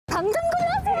당장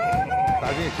골라서.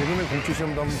 나중에 개그맨 공채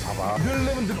시험도 한번 봐봐.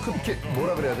 이러려면 늦게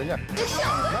뭐라 그래야 되냐?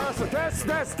 나왔어,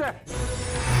 됐어.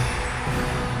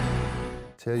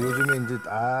 제가 요즘에 이제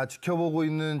지켜보고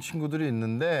있는 친구들이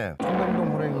있는데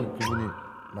청담동 호랭이 그분이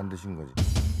만드신 거지.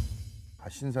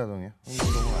 신사동이요?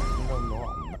 청담동은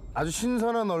없나? 아주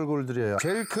신선한 얼굴들이에요.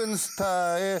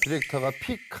 젤클스타의 디렉터가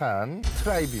픽한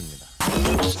트라이비입니다.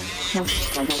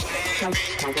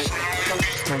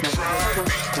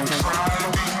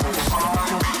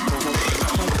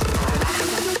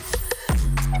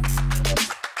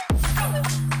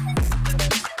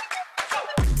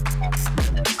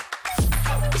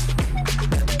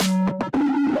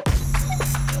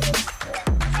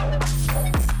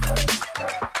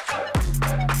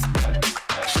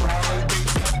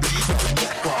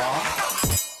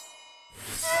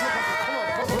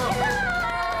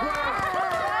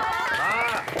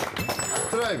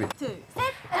 트라이비. 둘, 셋.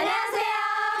 안녕하세요.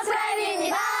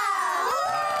 트라이비입니다.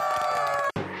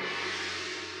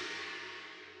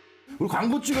 우리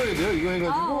광고 찍어야 돼요. 이거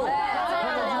해가지고.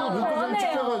 문구점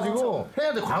찍혀가지고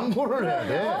해야 돼. 광고를 해야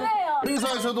돼.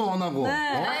 행사에서도 원하고.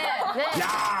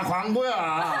 야,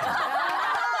 광고야.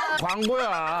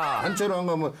 광고야. 단체로 한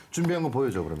거 한번 준비한 거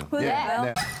보여줘, 그러면.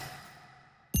 네.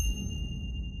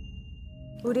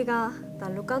 우리가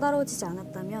날로 까다로워지지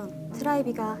않았다면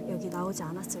트라이비가 여기 나오지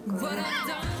않았을 거예요.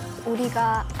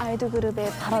 우리가 아이돌 그룹에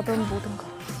바라던 모든 것.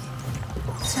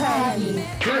 트라이비.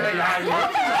 그래, 야, 이거.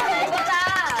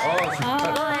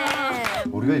 진짜.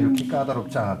 우리가 이렇게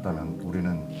까다롭지 않았다면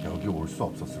우리는 여기 올 수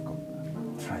없었을 겁니다.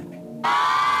 트라이비.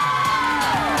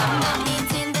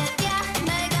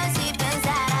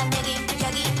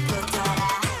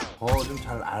 더 좀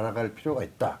잘 알아갈 필요가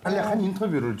있다. 간략한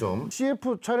인터뷰를 좀.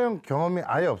 CF 촬영 경험이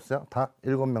아예 없어요? 다?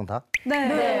 7명 다?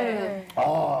 네.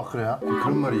 아, 그래요?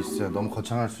 그런 말이 있어요. 너무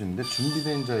거창할 수 있는데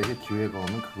준비된 자에게 기회가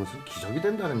오면 그것은 기적이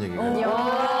된다는 얘기거든요.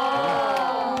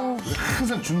 우리가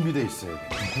항상 준비돼 있어야 돼.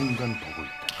 누군간 보고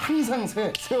있다. 항상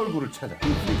새 얼굴을 찾아.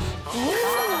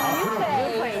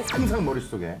 항상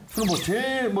머릿속에. 그럼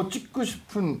제일 찍고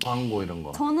싶은 광고 이런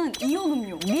거? 저는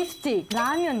이온음료, 립스틱,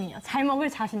 라면이요. 잘 먹을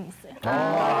자신 있어요.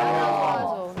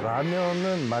 맞아.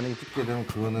 라면은 만약에 찍게 되면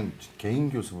그거는 개인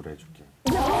교습을 해줄게.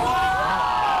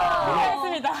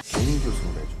 알겠습니다. 개인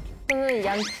교습을 해줄게. 저는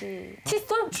양치.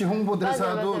 칫솔? 혹시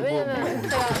홍보대사도 왜냐면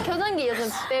제가 교정기 요즘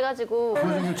빼가지고.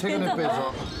 교정기 최근에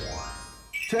빼서.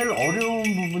 제일 어려운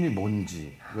부분이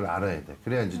뭔지 그걸 알아야 돼.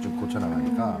 그래야 이제 좀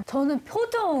고쳐나가니까. 저는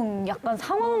표정 약간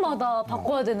상황마다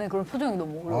바꿔야 되는 그런 표정이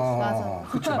너무 어려웠어요.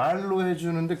 맞아. 그쵸. 말로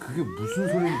해주는데 그게 무슨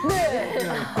소리인지. 네.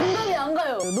 공감이 안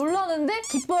가요. 놀라는데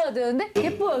기뻐야 되는데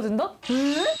예뻐야 된다?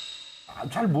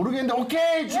 잘 모르겠는데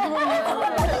오케이 지금은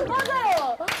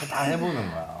맞아요. 다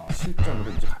해보는 거야. 실전으로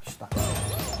이제 갑시다.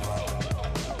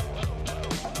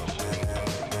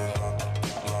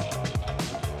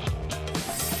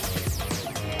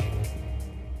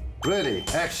 레디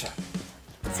액션.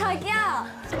 자기야!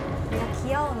 내가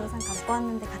귀여운 의상 갖고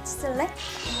왔는데 같이 쓸래?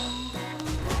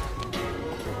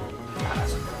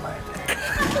 알아서 끊어야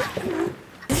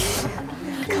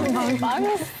돼.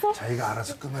 망했어. 자기가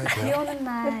알아서 끊어야 비 돼요. 오는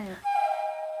날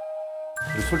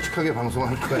우리 솔직하게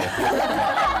방송할 거야.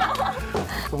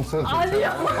 송선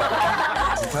아니요.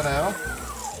 괜찮아요?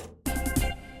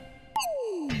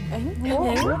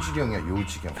 요지경이야,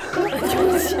 요지경.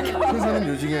 회사는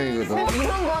요지경이거든.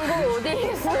 이런 광고 어디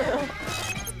있어요?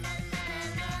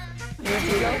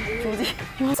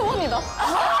 소원이다.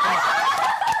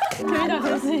 둘 다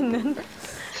될 수 있는.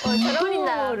 잘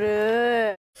어울린다.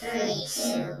 를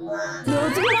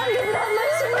요지경 안경부터 한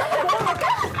번씩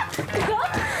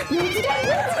요지경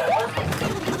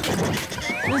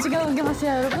요지경 안경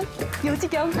하세요, 여러분.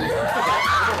 요지경.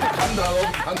 간다.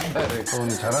 오늘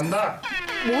잘한다.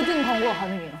 모든 광고가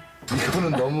가능해요.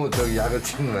 이거는 너무 약을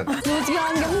치는 것 같아. 요지경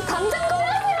안경 당장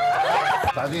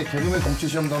꺼내세요. 나중에 개그맨 공채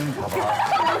시험도 한번 봐봐.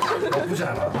 나쁘지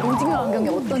않아. 요지경 안경이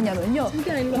어떠냐면요.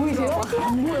 보이세요?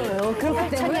 안 보여요. 그렇기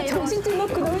때문에 정신줄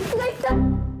놓고 놀 수가 있다.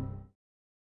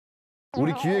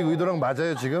 우리 기획 의도랑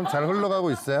맞아요, 지금? 잘 흘러가고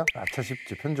있어요? 아차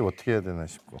싶지. 편집 어떻게 해야 되나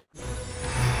싶고.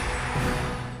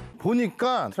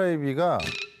 보니까 트라이비가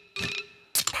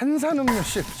탄산음료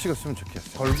CF 찍었으면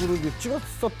좋겠어. 걸그룹이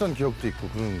찍었었던 기억도 있고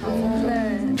그런 거.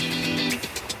 네.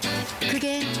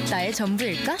 그게 나의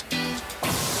전부일까?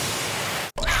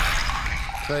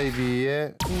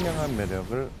 트라이비의 청.량.함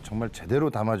매력을 정말 제대로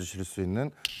담아주실 수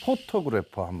있는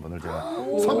포토그래퍼 한 분을 제가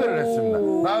섭외를 했습니다.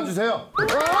 나와주세요.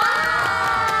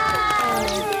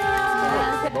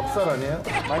 넉살 아니에요?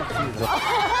 마이크 좀.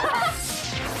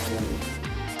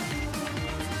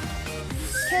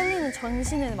 켈리는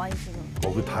전신을 많이 쓰는.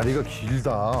 그 다리가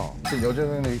길다.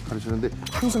 여자는 가르치는데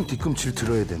항상 뒤꿈치를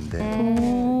들어야 된대.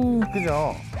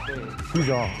 그죠?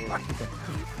 그죠?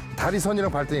 다리선이랑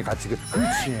발등이 같이.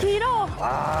 그렇지. 길어.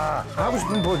 아, 하고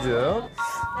싶은 포즈.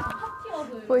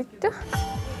 뭐 있죠?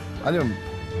 아니면.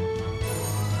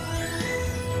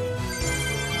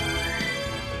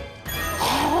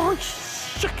 아,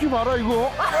 새끼 봐라,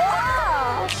 이거.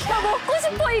 나 먹고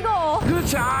싶어 이거.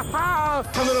 그렇지. 아하.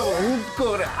 하늘하고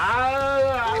웃고 그래.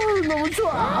 아우, 너무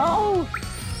좋아. 아우.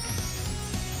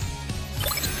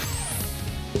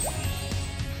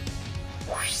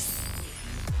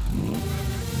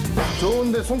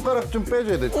 좋은데 손가락 좀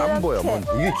빼줘야 돼. 안 보여.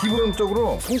 이게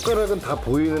기본적으로 손가락은 다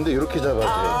보이는데 이렇게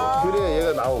잡아줘야 돼. 그래야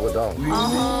얘가 나오거든.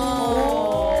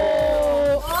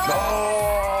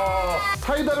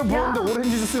 사이다를 부었는데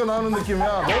오렌지 주스가 나오는 느낌이야.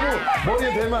 너무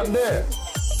머리에 대면 안 돼.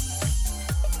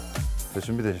 네,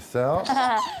 준비되셨어요?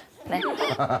 네.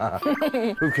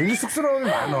 굉장히 쑥스러움이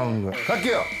많이 나오는 거야.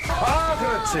 갈게요. 아,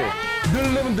 그렇지.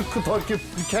 넣으려면 넣고 더 이렇게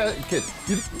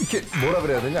뭐라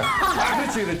그래야 되냐? 아,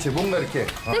 그렇지. 뭔가 이렇게.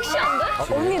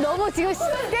 섹시한데? 언니 너무 지금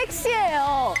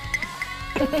섹시해요.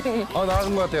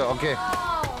 나은 것 같아요. 오케이.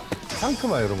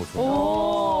 상큼한 이런 모습.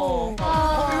 오.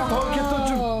 허리를 더 이렇게 또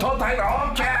좀 더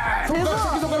달려. 오케이. 손가락,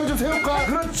 새끼손가락 좀 세울까?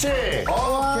 그렇지.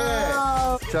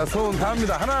 오케이. 자, 손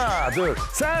갑니다. 하나, 둘,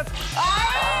 셋.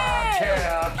 오케이.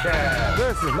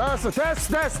 됐어. 나왔어.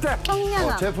 됐어.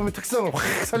 청.량.함. 제품의 특성을 확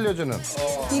살려주는.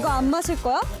 이거 안 마실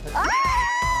거야?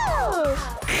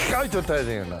 아이, 좋다,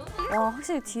 생각나. 와,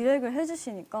 확실히 디렉을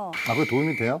해주시니까. 아, 그게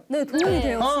도움이 돼요? 네, 도움이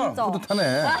돼요, 진짜.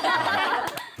 뿌듯하네.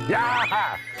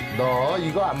 야, 너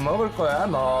이거 안 먹을 거야,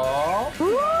 너.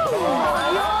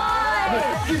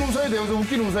 웃긴 웃어야 돼, 여기서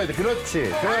웃긴 웃어야 돼.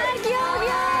 그렇지. 그래. 귀여워.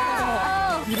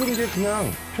 이런 게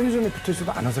그냥 편의점에 붙어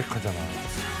있어도 안 어색하잖아.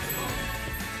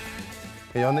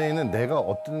 연예인은 내가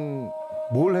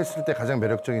뭘 했을 때 가장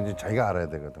매력적인지 자기가 알아야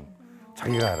되거든.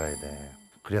 자기가 알아야 돼.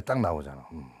 그래야 딱 나오잖아.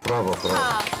 브라보.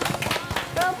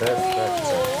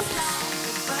 됐어.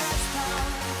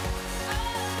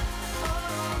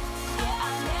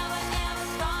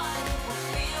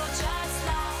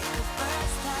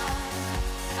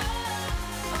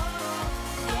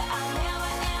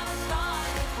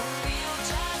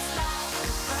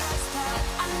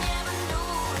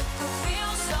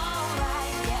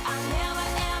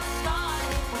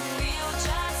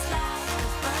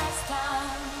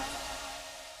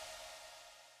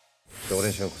 오랜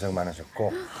시간 고생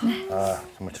많으셨고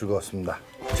정말 즐거웠습니다.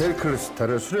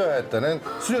 젤클스타를 수료하였다는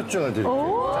수료증을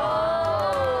드릴게요.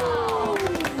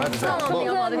 받으세요.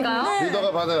 이거 받을까요?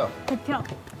 리더가 받아요. 대표.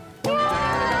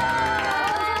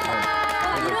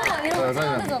 이런 거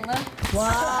써야 되지 않나요?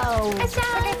 와우.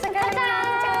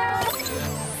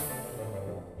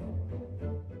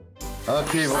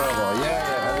 오케이, 브라보. 예,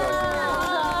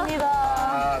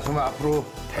 감사합니다. 정말 앞으로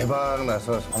대박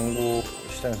나서 광고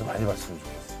시장에서 많이 봤으면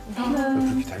좋겠어요.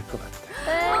 그렇게 될 것 같아.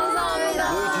 네, 감사합니다.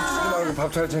 너 지치지 말고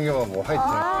밥 잘 챙겨 먹고 화이팅.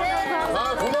 고마워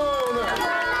오늘.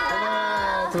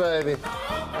 고마워 트라이비.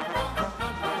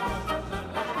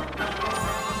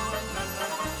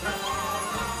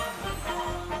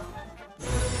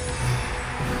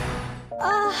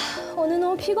 오늘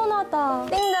너무 피곤하다.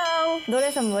 띵동.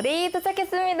 노래 선물이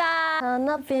도착했습니다. 저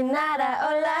높이 날아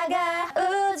올라가.